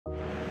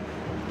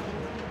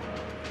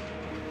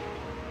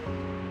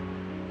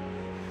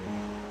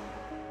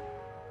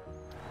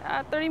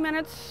30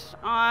 minutes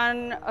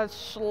on a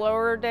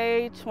slower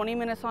day, 20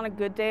 minutes on a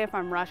good day if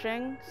I'm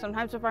rushing.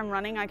 Sometimes if I'm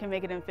running, I can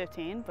make it in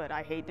 15, but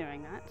I hate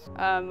doing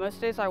that.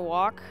 Most days I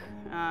walk.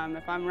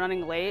 If I'm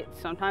running late,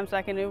 sometimes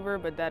I can Uber,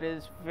 but that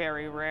is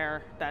very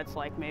rare. That's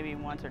like maybe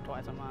once or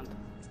twice a month.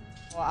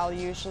 Well, I'll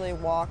usually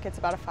walk. It's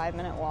about a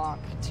 5-minute walk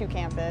to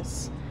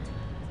campus.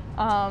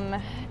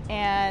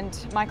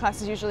 And my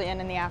class is usually in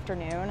the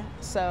afternoon,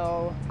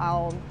 so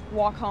I'll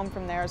walk home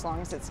from there as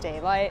long as it's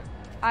daylight.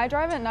 I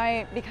drive at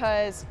night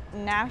because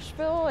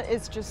Nashville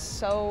is just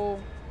so,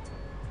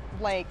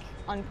 like,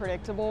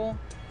 unpredictable.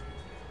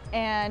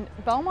 And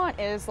Belmont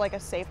is like a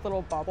safe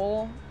little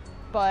bubble,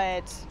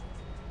 but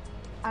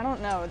I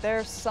don't know,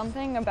 there's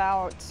something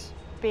about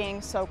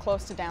being so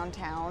close to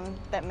downtown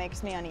that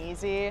makes me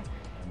uneasy.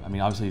 I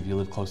mean, obviously, if you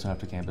live close enough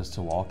to campus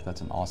to walk,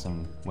 that's an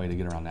awesome way to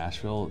get around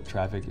Nashville.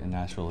 Traffic in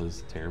Nashville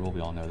is terrible,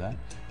 we all know that.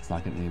 It's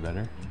not getting any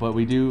better. But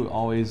we do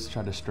always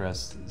try to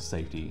stress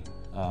safety.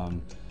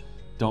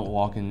 Don't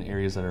walk in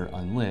areas that are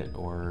unlit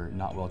or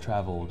not well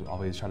traveled.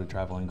 Always try to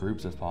travel in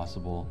groups if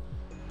possible.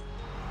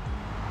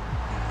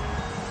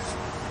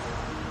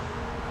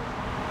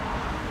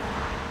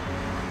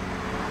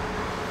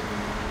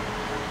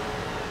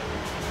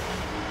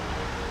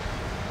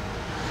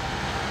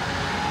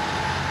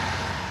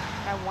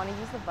 I want to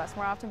use the bus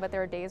more often, but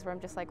there are days where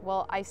I'm just like,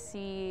 well, I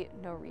see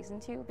no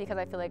reason to, because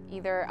I feel like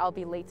either I'll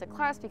be late to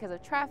class because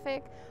of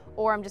traffic,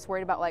 or I'm just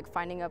worried about like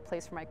finding a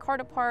place for my car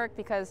to park,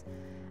 because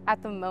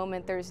at the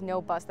moment there's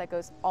no bus that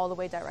goes all the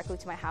way directly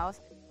to my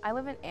house. I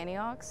live in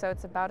Antioch, so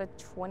it's about a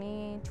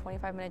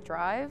 20-25 minute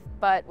drive,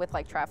 but with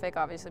like traffic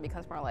obviously it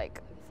becomes more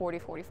like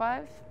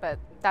 40-45, but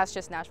that's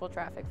just Nashville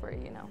traffic for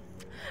you, you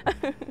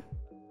know.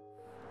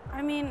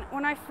 I mean,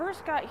 when I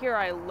first got here,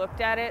 I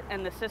looked at it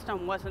and the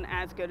system wasn't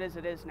as good as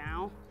it is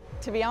now.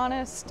 To be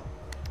honest,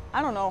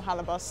 I don't know how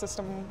the bus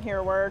system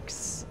here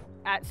works.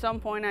 At some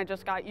point, I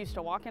just got used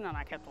to walking and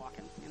I kept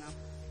walking, you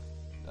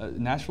know.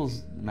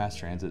 Nashville's mass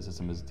transit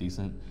system is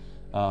decent.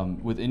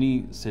 With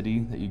any city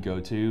that you go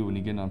to, when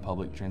you get on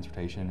public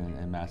transportation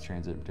and mass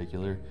transit in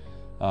particular,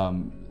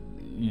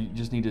 you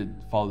just need to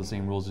follow the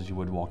same rules as you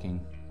would walking.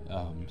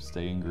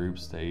 Stay in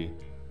groups, stay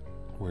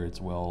where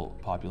it's well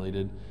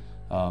populated.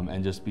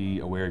 And just be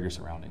aware of your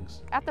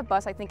surroundings. At the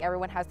bus, I think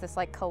everyone has this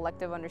like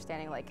collective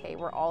understanding, like, hey,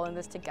 we're all in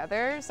this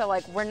together, so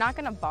like we're not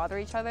gonna bother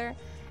each other.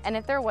 And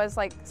if there was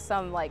like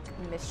some like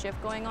mischief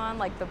going on,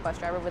 like the bus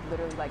driver would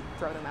literally like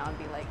throw them out and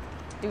be like,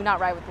 do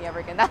not ride with me ever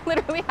again. That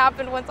literally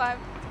happened one time.